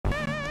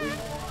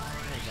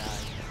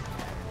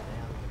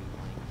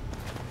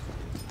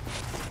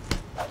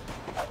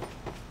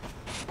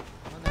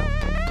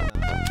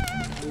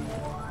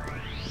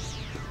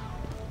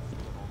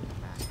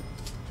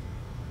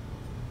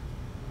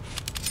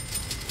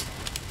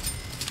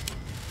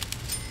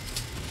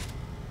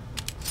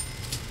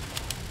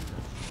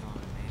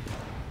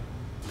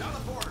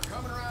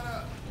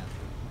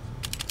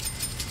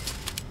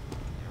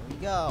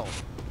go.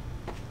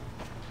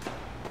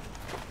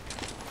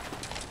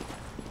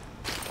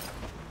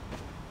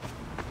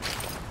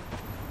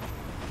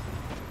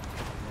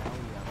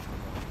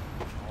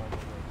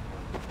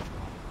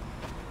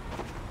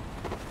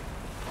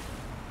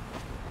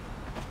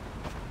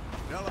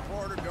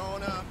 Teleporter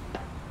going up.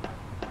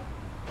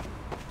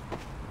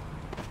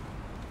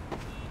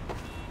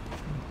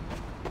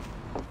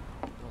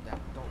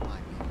 Don't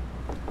mind me.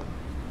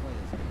 Play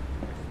this game.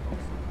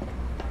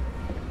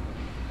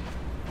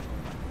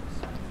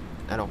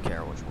 I don't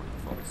care which one you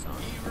focus on.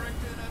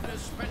 Erected a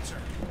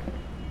dispenser.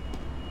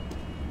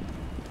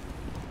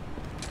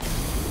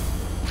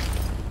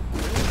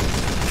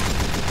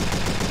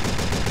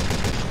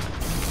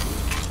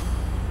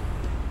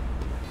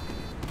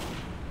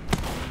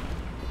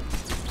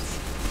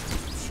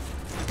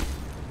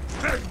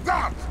 Take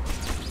that!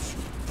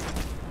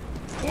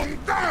 And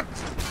that!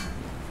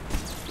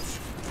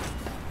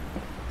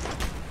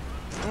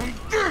 And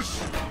this!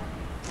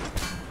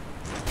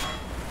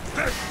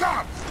 Take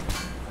that!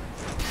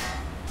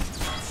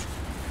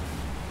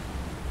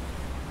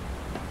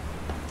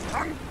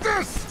 And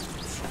this!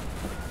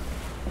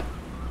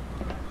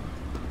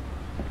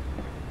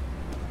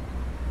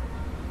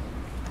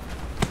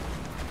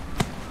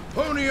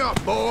 Pony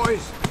up,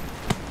 boys.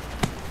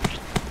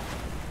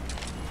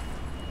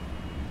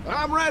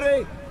 I'm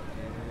ready.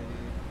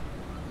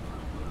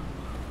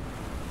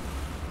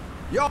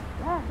 Yo.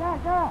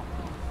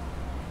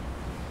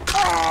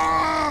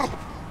 Ah!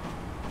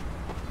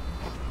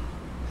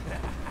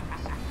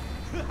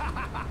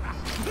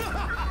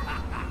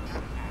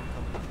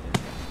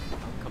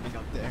 I'm coming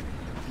up there and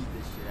beat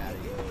this shit out of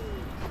you.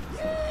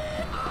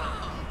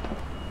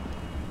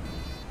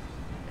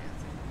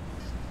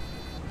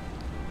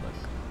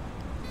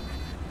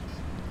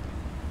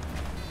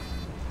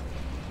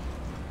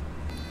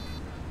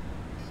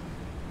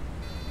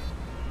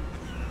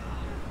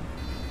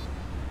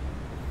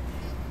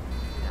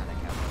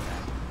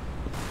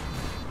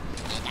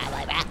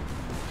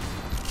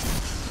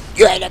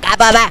 You ain't a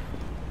cowboy, man.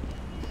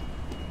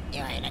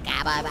 You ain't a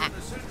cowboy, man.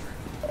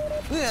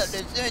 Yeah,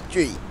 the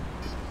sentry.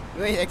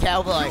 You ain't a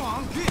cowboy.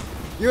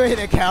 You ain't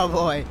a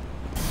cowboy.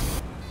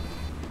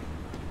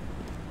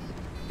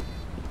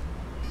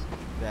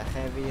 The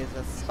heavy is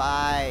a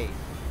spy.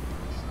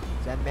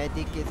 The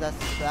medic is a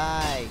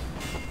spy.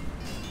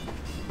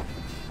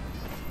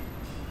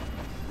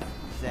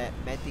 The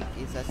medic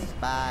is a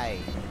spy.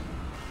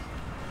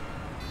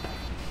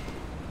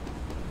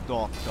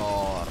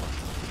 Doctor.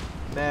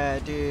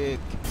 Medic.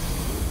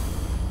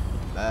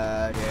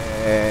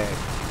 Medic.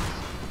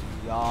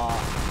 Yeah.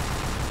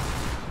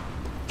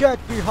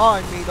 Get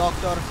behind me,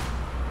 doctor.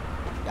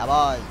 Yeah,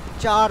 boy.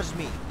 Charge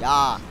me.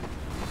 Yeah.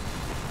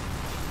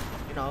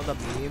 You know the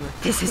meme.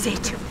 This is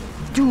it.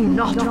 Do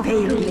not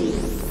fail me.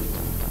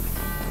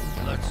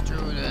 Let's do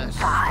this.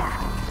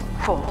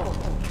 5, 4,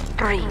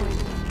 3,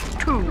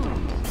 2,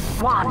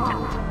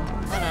 1.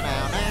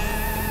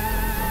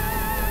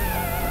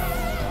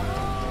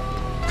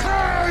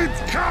 Hide,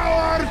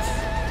 cowards!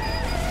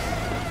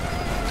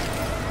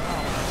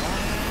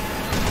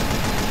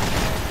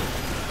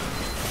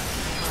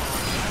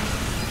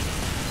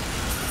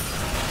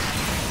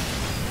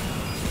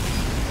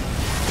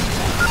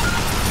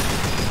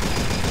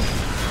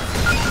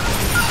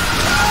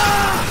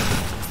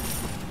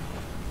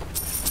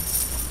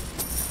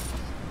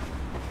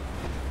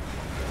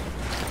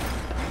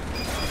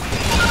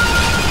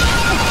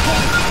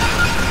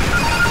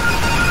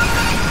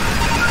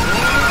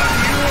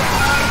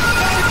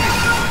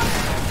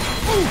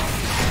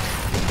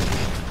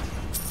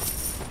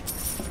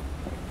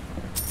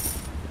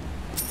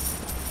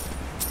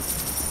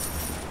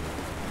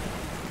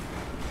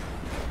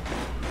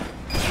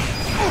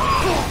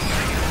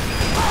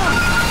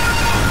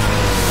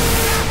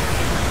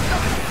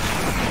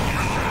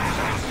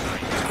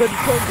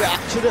 Go back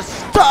to the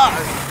start!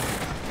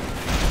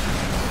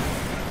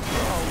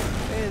 Oh,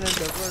 hey, that's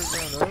the first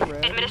one over.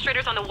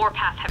 Administrators on the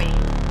warpath, Heavy.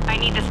 I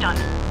need this done.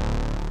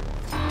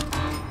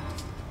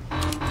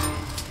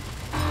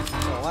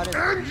 Oh, what is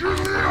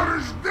Engineer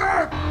is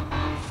dead!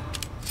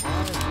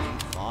 what is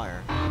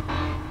fire?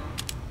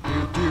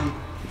 Boo doo.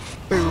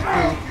 Boo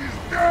boo. He's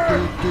dead!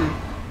 Boo doo.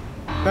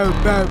 Boo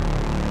boo.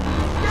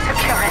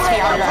 Security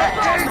alert.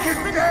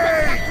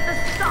 Engage!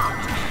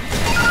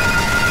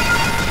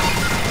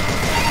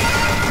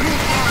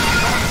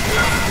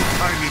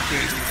 Tiny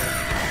baby.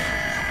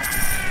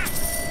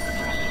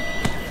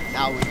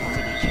 Now we need to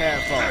be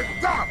careful.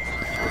 Take that!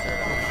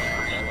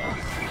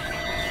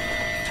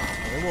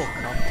 They will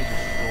come to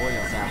destroy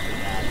us after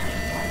that.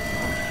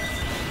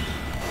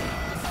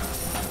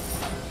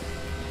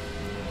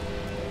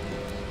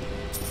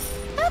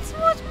 That's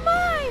what's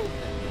mine!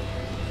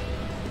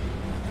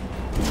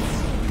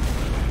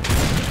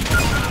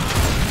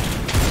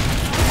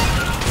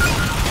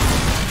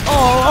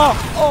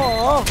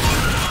 Oh!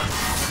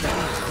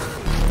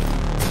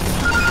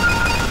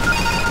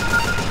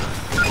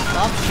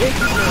 Stop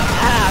shaking your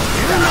ass!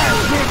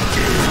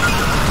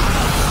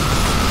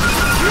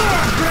 You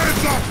are dead,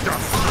 Doctor!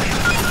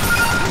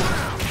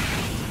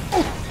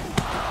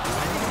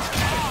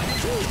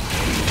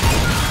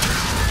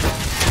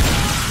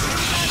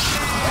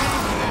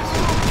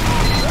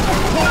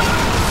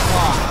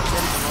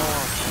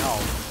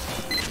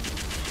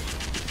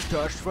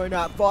 if we're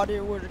not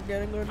fighting, we're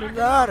getting any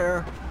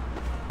ladder.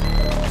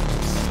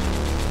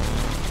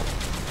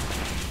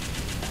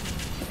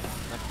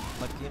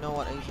 Like, you know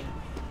what, Asian?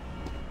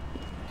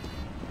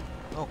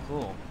 Oh,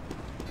 cool.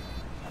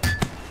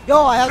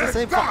 Yo, I have the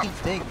same fucking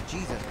thing.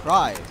 Jesus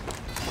Christ.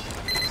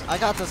 I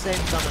got the same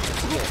son of a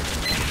stick.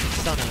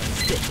 Son of a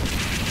stick.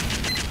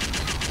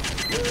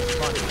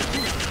 Funny.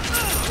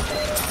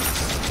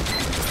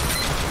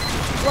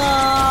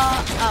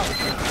 Whoa! Ow.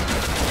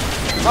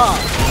 Oh.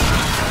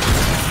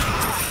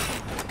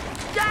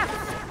 Yes!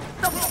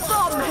 The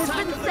bomb has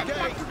been set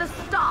back to the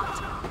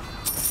start!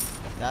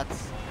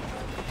 That's...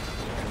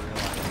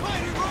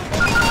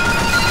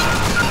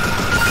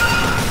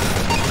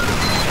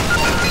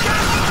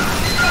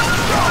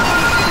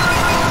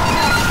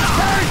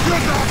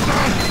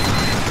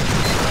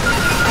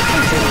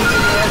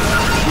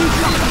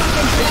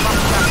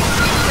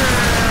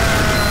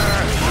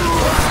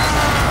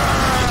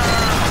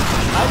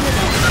 I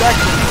didn't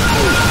expect it.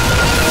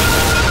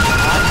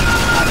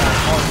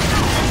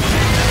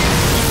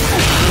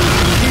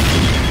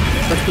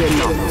 But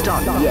we're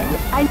not done yet.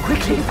 I'm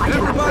quickly finding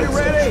Everybody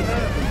ready?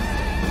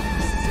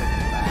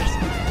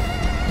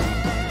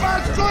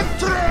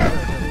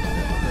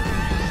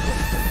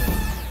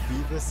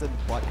 Beavis and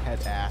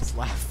Butthead ass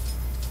laugh.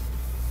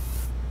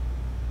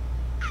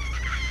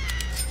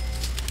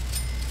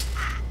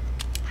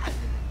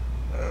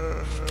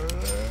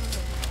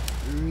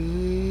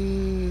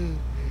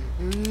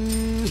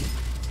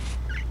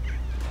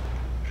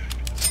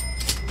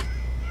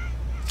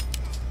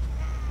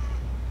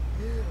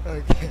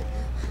 Okay.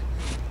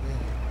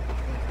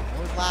 I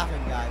was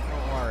laughing, guys.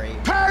 Don't worry.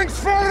 Thanks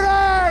for the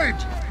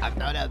ride! I'm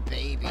not a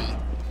baby. I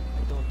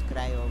don't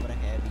cry over a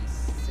heavy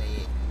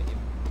say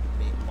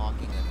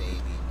mocking a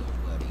baby.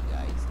 Don't worry,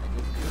 guys.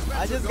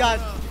 I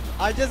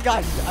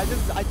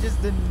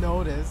just didn't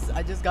notice.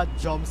 I just got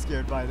jump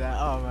scared by that.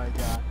 Oh my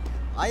god.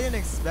 I didn't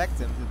expect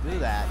him to do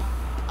that.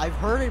 I've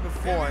heard it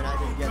before and I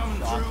didn't get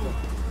shocked.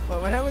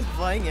 But when I was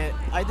playing it,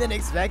 I didn't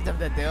expect him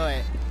to do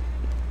it.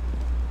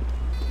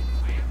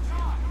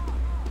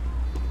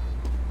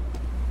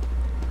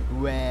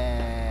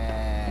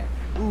 Where?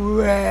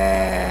 Ready!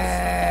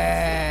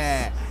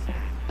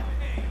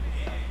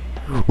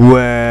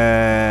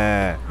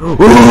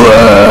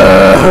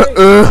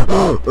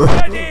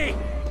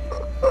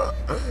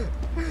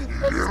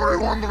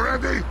 Everyone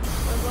ready?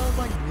 That sounds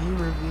like me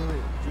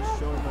revealing, just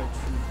showing my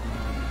true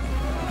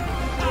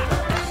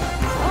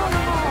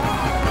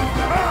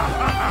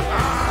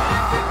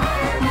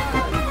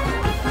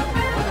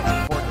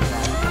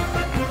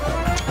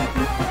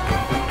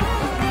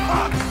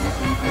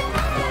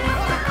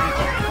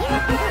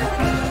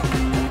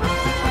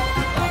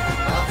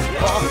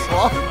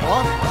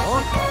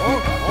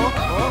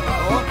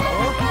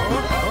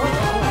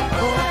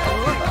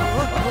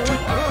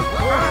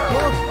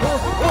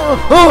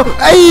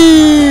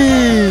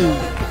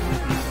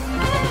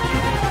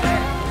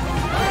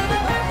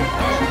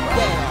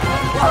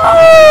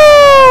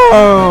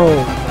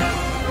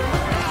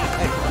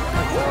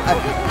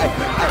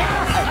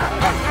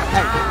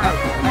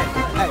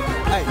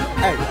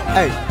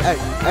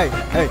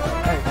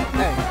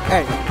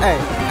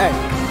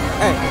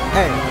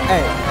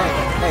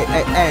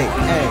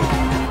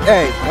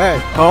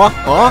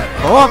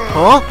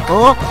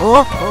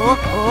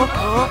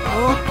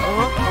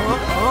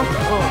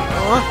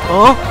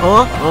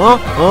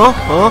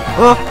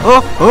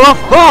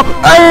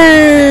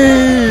Hey!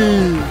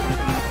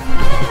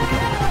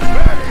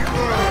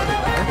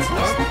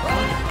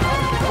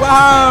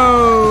 Wow!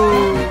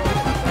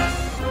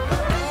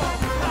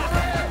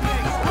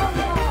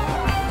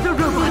 The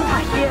robots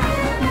are here!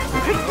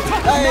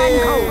 Protect Hey!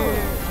 Manhole!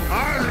 I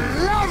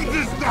love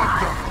this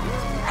doctor!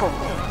 4,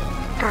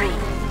 3,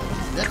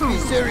 Let's be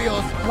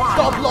serious!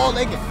 Stop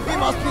lolling! We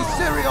must be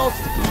serious!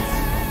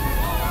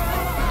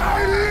 I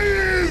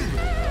leave!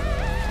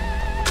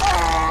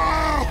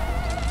 Ah!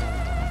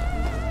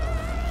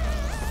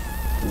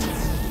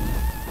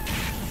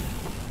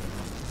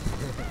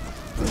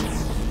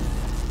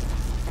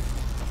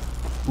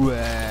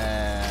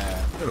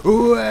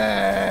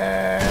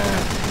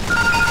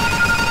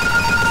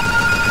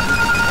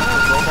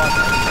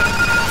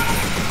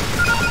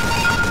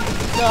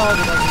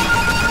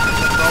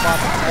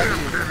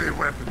 Heavy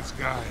weapons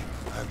guy,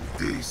 and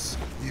this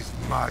is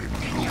my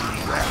blue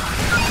rat.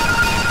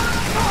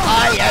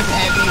 I am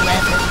heavy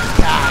weapons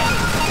guy.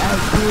 I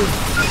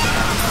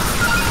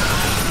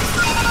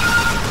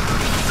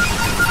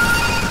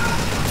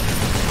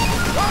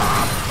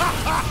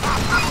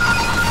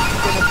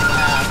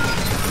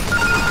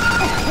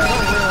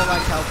don't really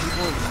like how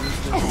people use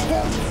this.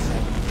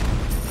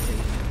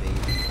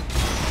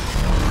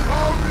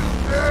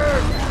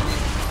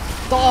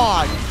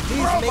 Dog!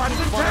 He's making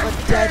fun of a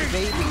dead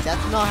baby.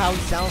 That's not how he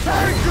sounds like.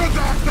 Thank you,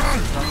 doctor!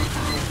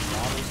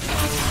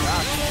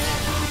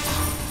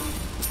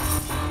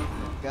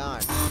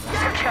 God.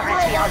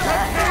 security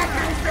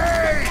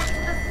alert!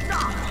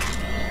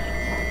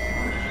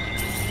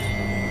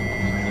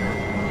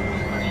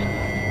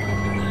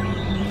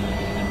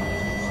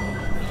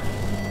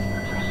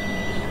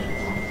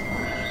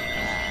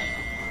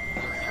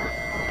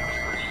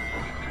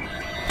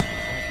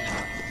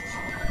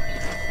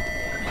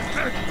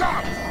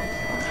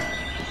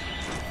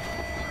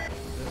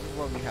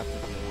 we have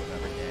to deal with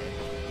every day.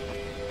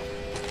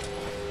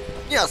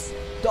 Yes!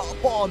 The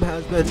bomb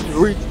has been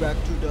reached back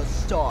to the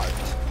start.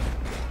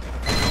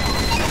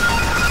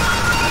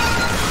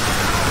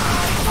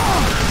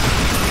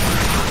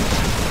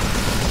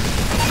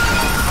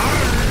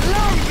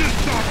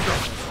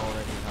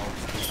 Already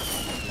helped.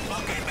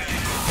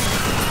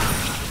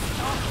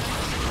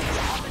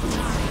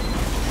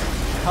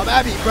 Come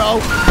at me, bro!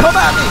 Come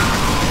at me!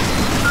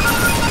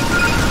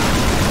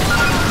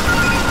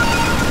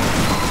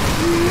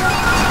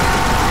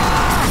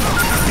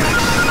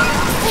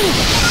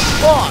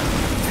 Fuck!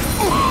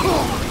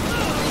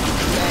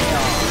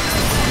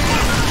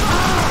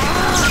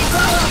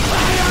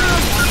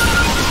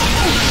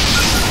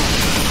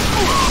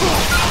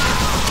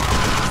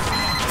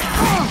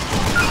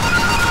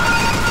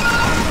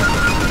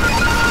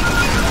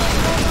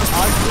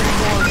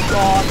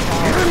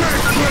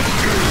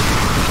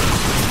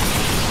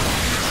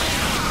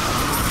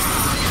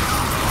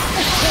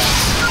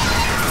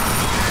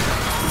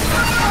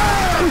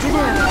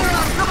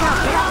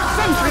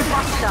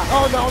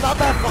 Oh no, not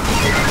that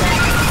fucking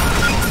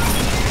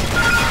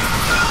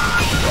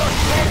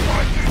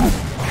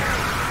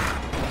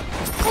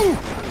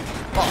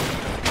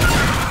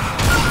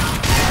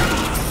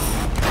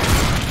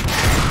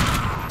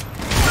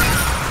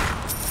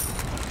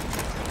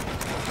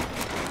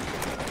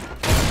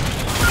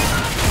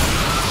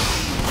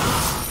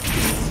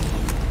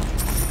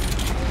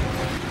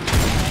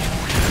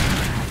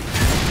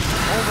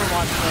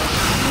Overwatch, bro.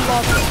 You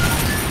love it.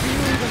 Do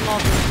you even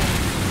love this game?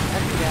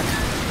 And yes,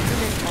 you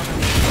make fun of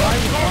me. Why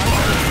you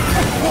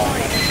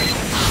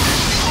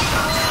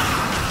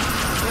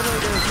literally,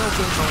 there's no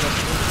game mode of this.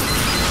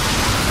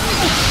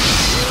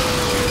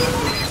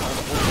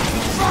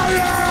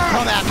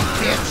 Come at me,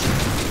 bitch!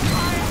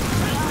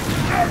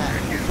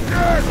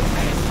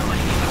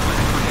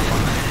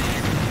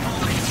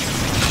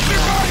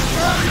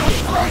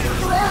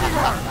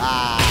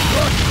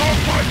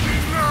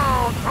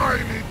 Now,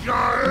 tiny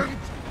giant!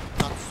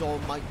 Not so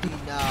mighty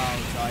now,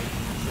 tiny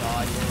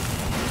giant.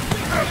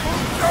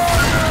 Apple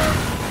giant!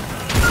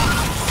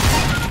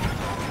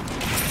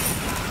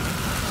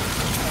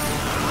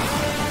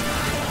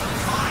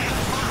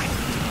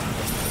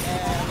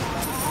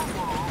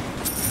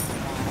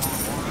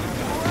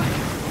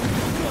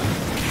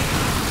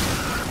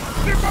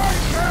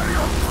 Divine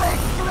barrier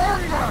thrust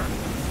stronger!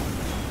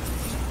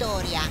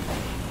 Victoria.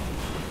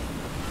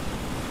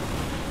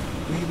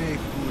 We make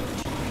good.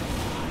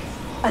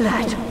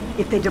 Alert!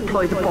 If they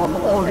deploy the bomb,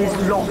 all is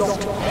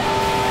lost. They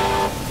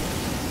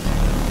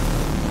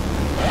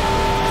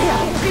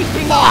are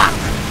creeping up!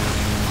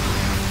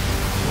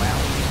 Well,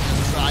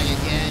 let's try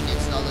again.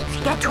 It's not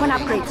looking Get to an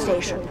upgrade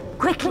station.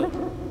 Quickly!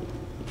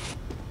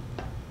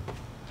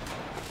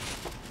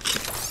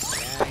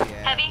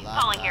 Heavy,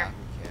 calling here. Who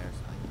cares?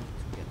 I need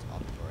to get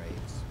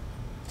upgrades.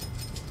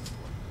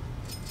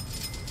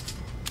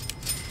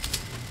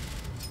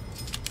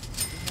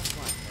 That's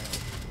my help.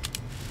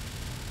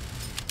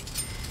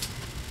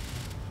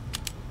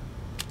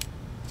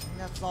 And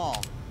that's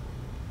all.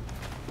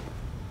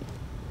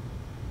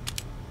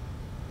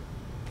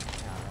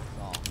 Yeah, that's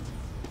all.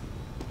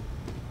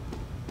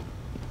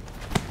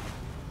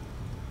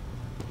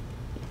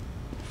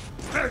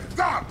 Take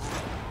that!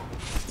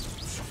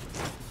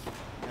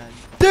 And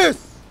this!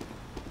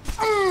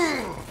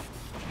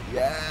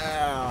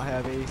 Yeah,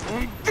 heavy.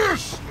 And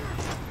this!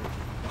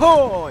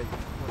 Hoy!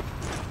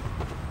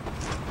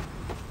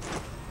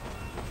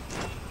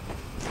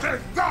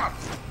 Take that!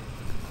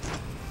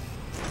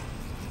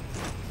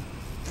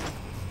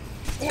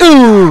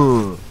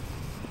 Ooh!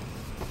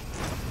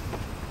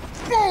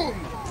 Boom!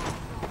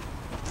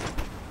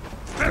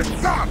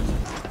 Take that!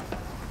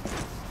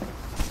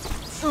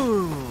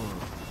 Ooh!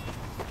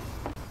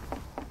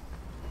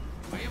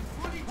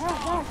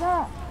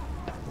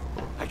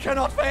 I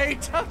cannot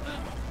wait!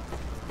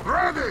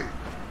 Ready!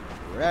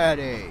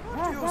 Ready. Do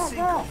you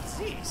think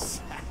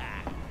this?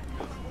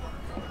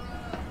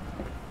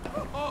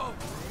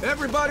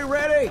 Everybody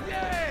ready?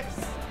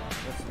 Yes!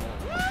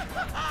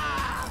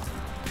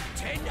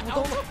 10 out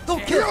of 10.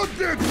 Don't kill! You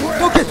did well!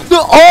 Don't kill!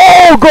 No!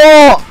 Oh,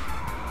 God!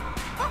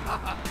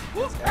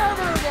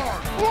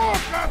 Everyone,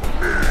 look at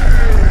me!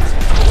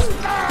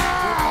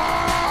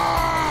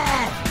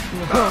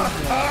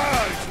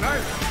 Nice,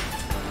 nice!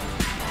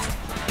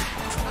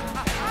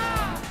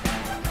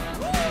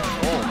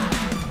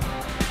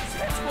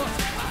 That was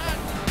fun!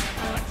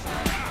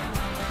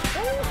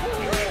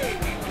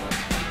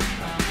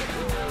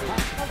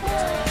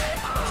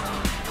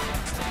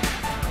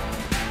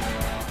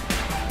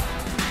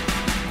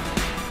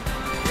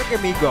 Look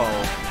at me go.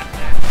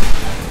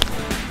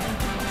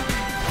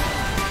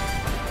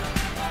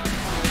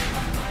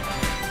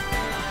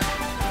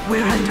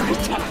 We're under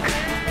attack.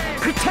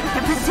 Protect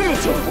the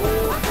facility.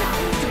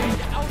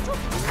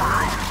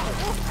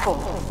 5, 4,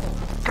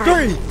 3.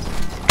 3,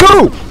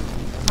 2,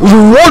 1.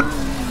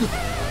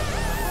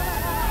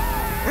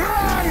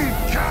 Run,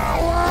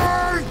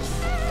 cowards!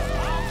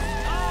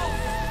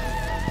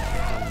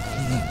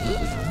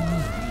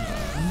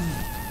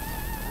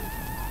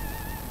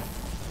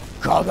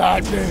 Come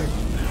at me!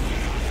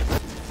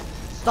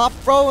 Stop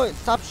throwing!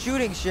 Stop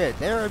shooting shit!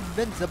 They're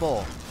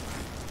invincible!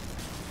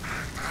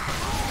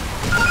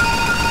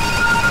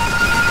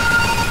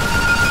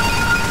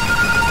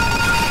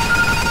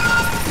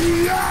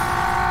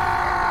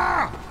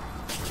 Yeah!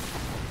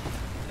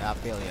 Yeah, I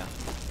feel ya.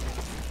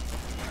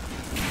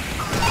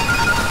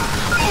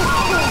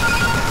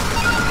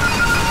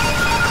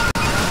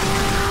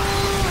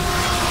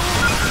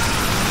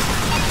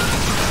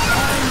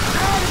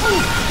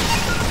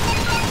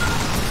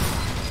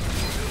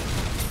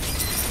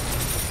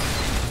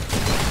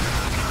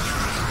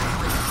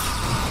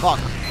 Fuck.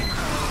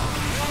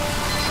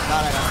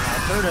 Thought I got an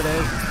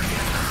alternative.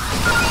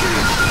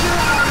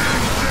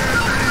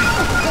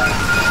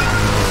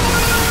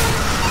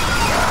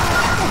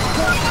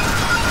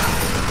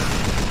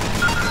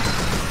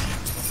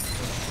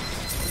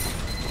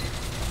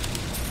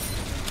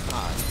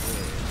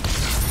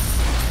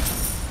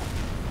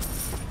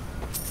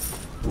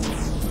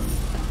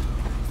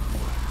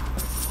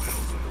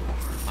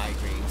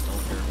 Migraine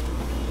soldier.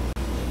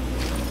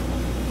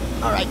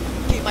 Alright,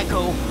 keep my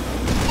cool.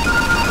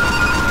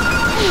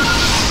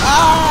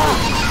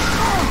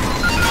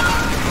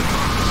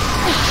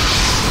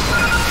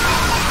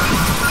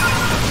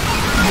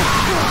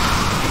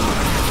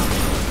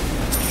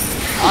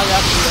 I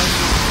got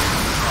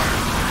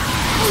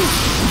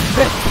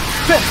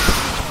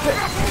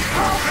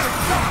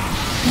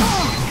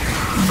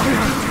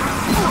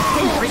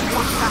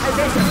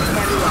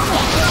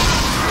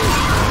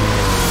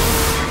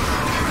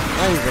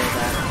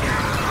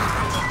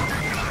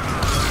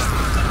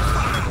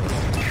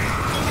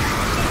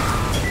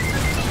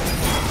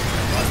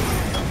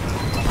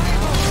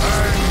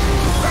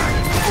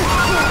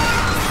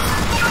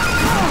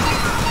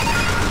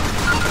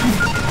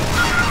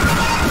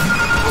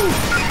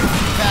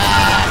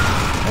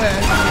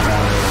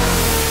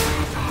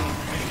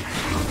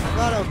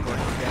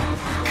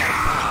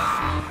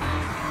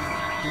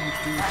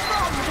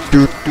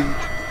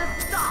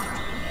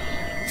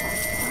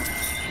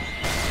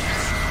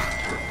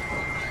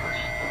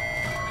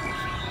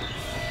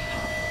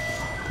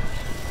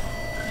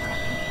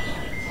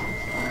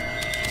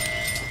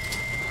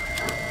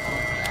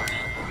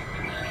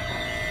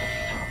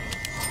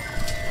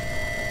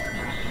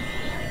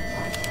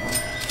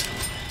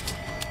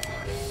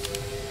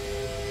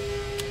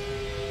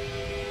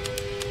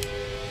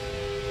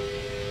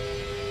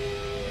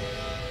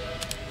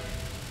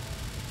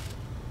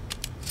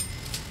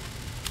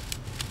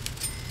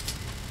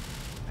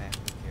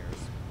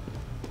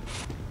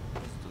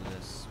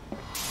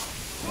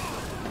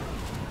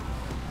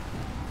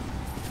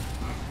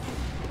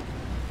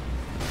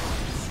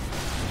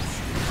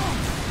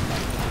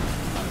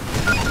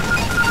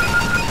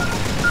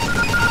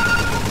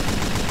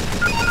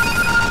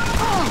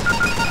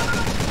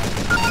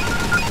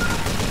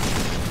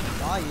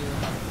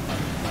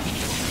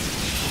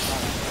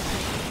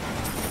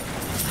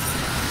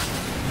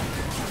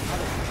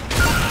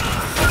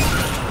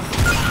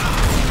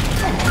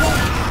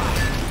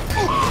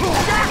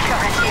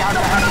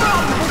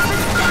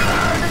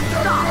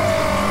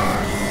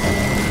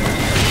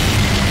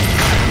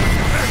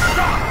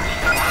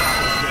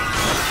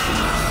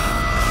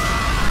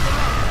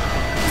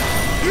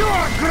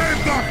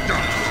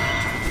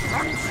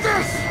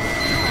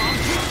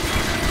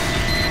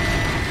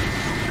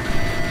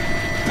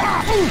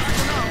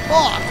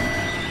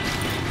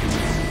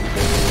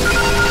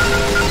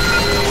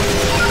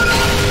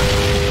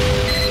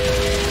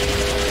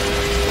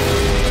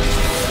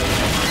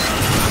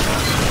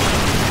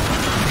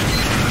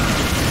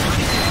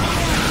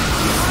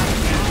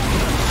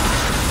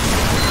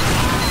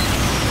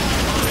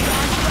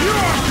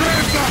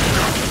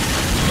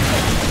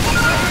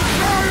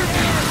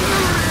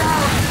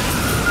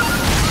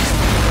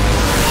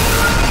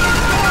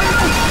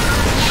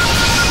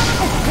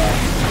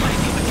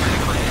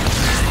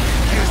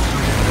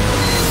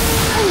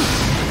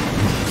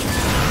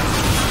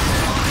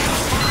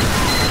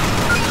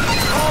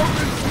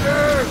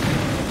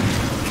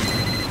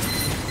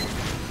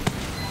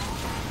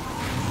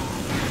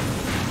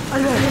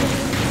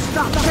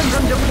Stop them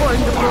from deploying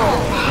the ball.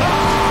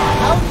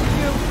 How did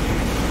you?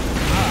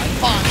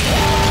 Fine.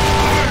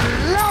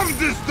 I love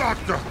this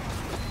doctor!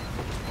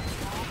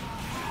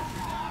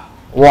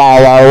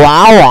 Wow, wow,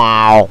 wow,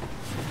 wow.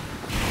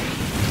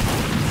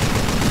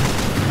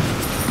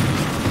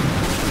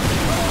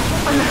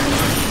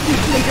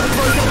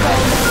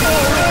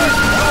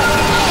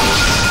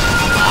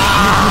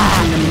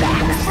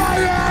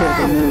 Before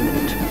they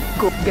moved.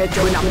 Go get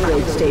to an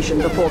upgrade station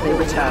before they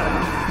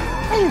return.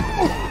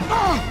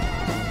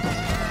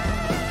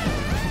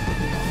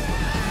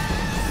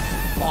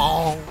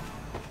 Bong.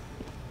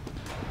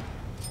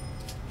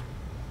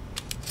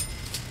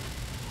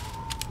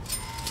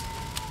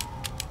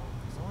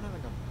 Someone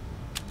having a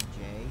DJ?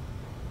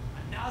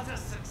 Another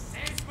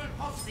successful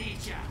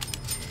procedure.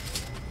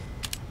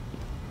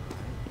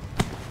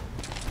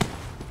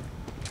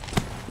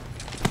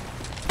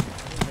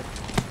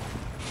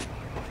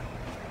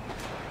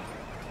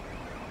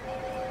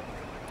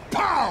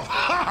 Pow!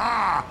 Ha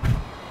ha!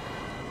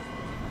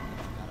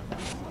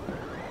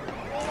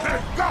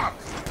 Take that!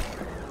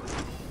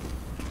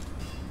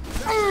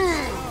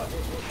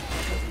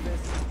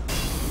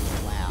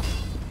 Wow.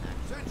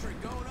 Sentry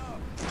going up.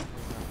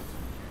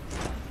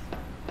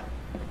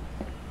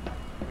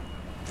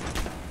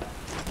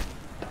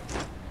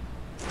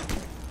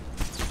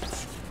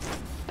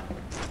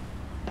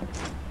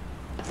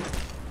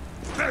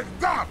 Take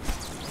that!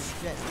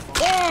 Shit.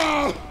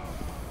 Oh!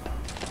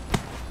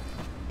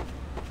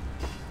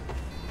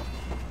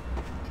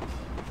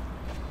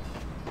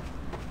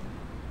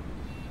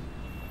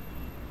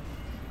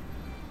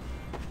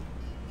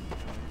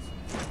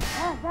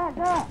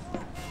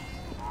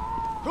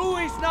 Who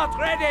is not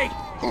ready?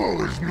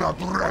 Who is not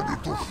ready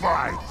to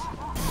fight?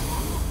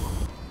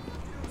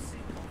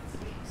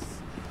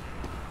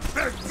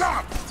 Take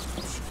that!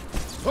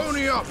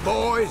 Pony up,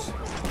 boys.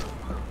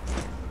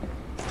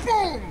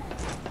 Boom!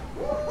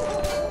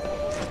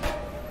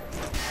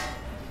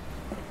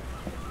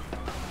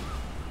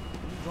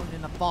 Joined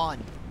in the fun.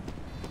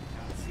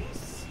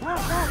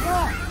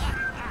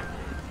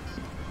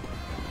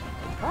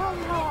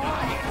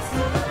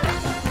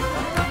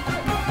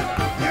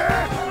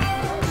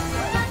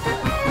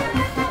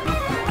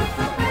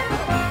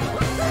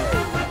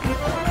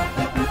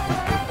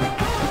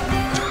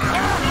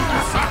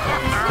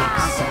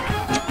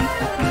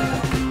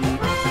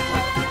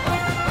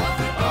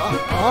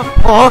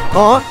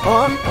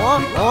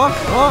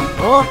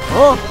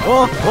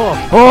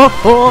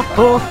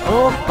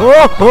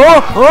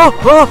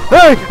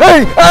 Hey,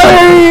 hey,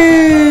 hey!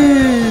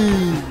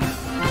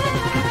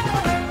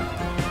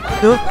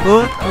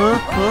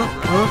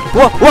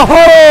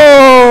 Whoa!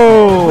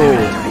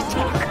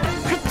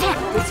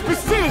 Protect this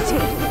facility.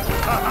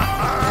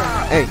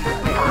 Hey,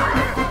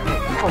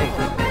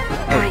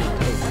 3,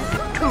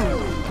 2,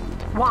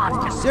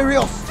 1.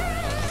 serious.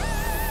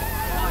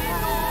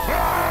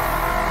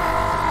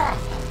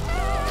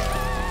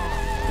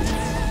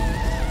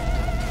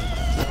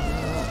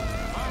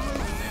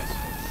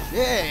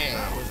 Yeah.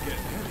 That was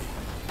getting heavy.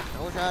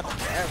 No shot.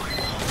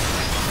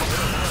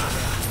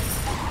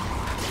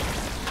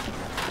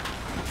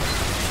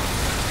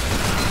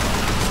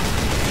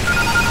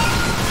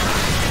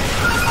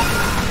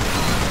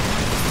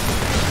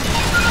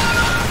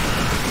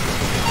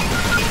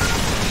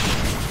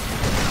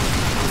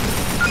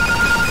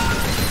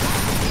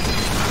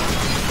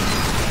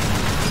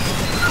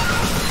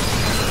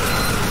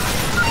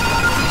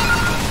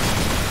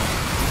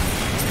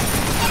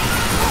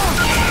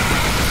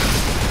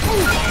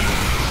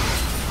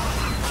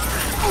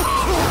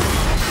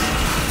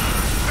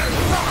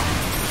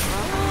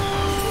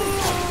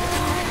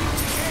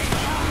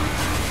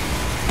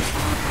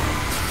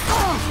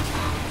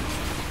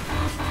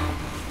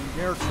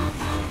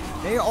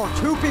 There are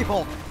two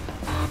people.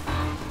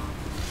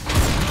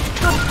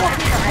 The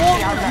fucking hell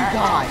did you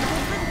die?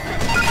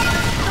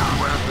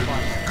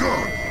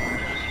 Good!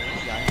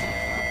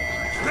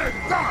 Take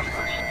that!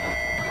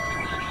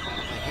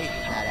 I hate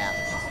when that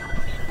happens.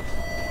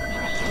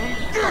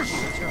 Yes!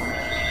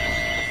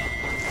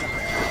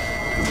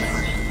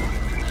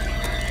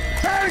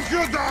 Thank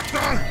you,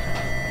 Doctor!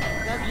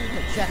 You guys need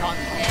to check on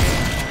the air.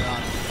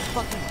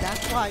 Fucking,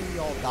 that's why we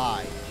all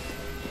die.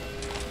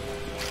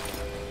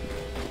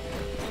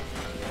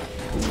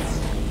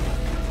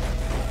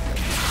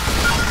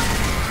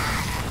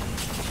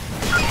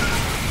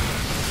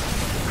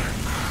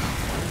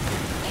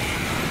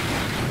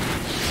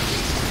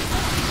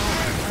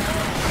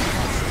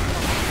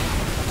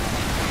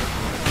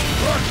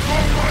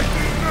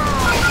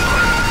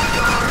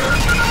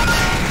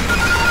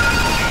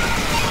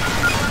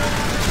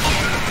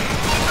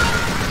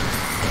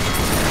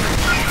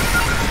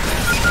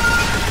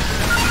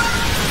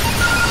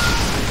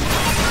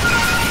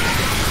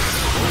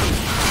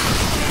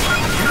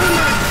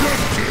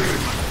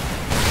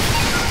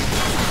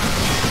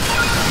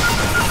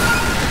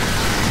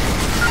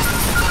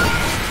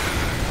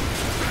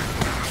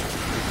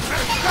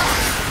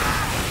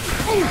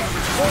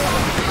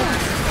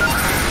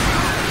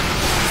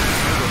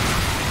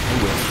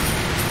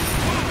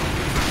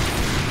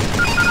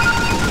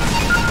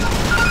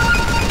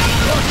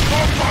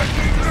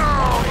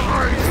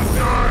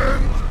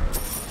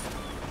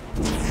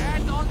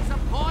 Add on some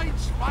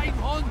points,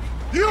 Schweinhund.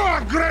 You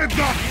are a great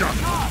doctor!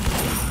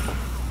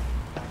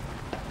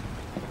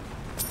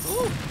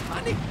 Ooh,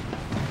 money.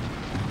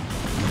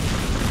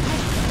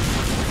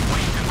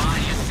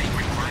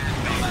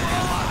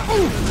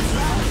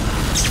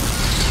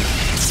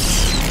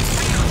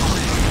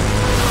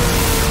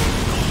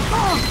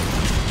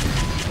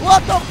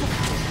 What the f-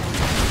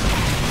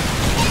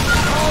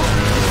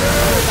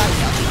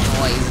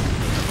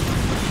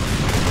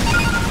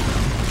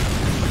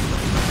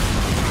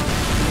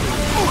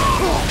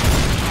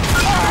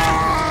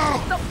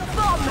 The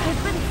bomb has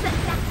been set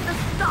back to the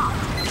start.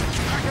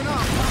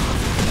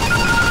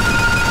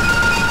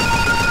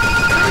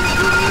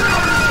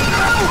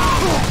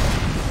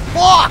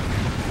 Fuck!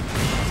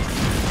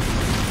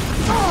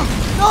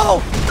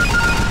 No!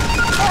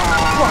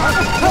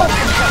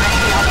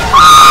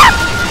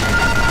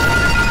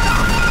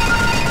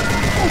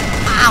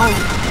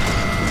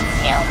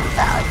 You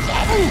so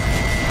dead.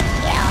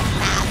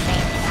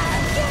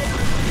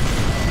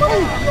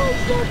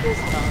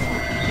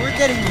 We're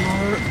getting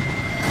hurt.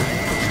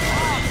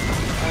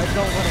 I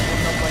don't want to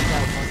end up like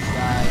that one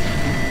guy.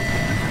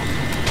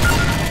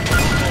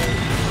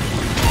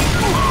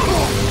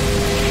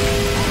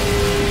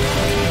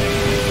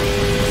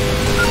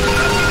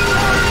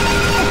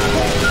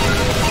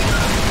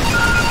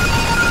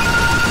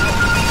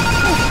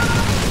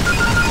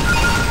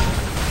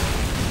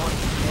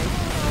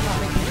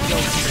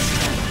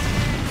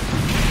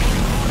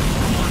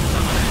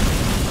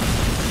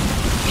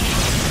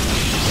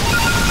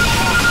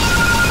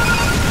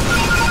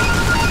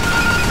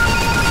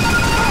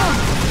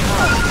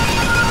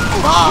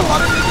 Mom, what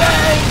are you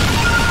doing?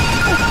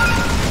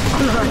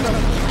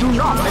 Do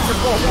not let the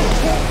ball go.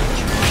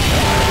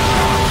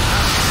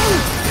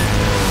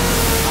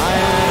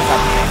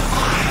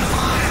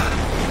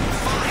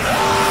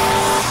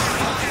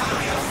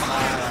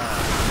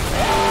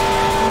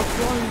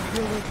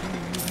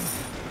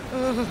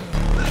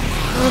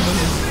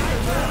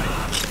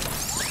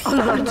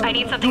 I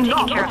need something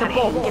taken care of, honey.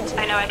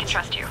 I know I can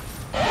trust you.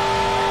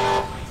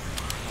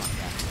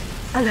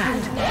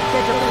 Alert!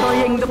 They're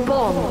deploying the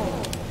bomb.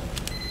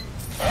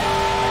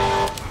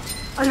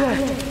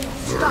 Alert!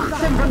 Stop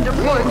them from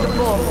deploying the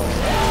bomb.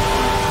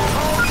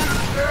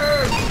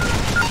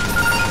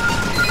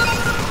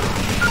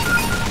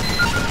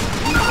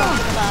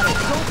 About it.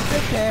 Don't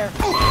sit there.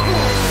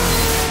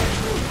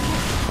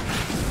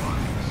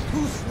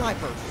 Two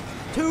snipers.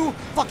 Two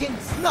fucking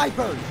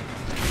snipers.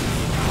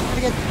 I'm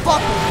gonna get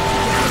fucked.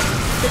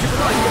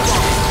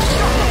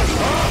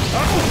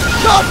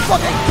 God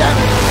fucking damn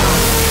it!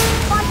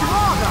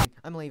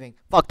 I'm leaving.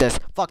 Fuck this.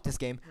 Fuck this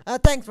game.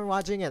 Thanks for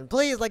watching, and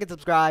please like and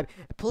subscribe.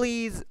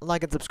 Please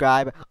like and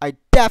subscribe. I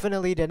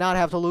definitely did not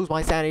have to lose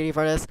my sanity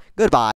for this. Goodbye.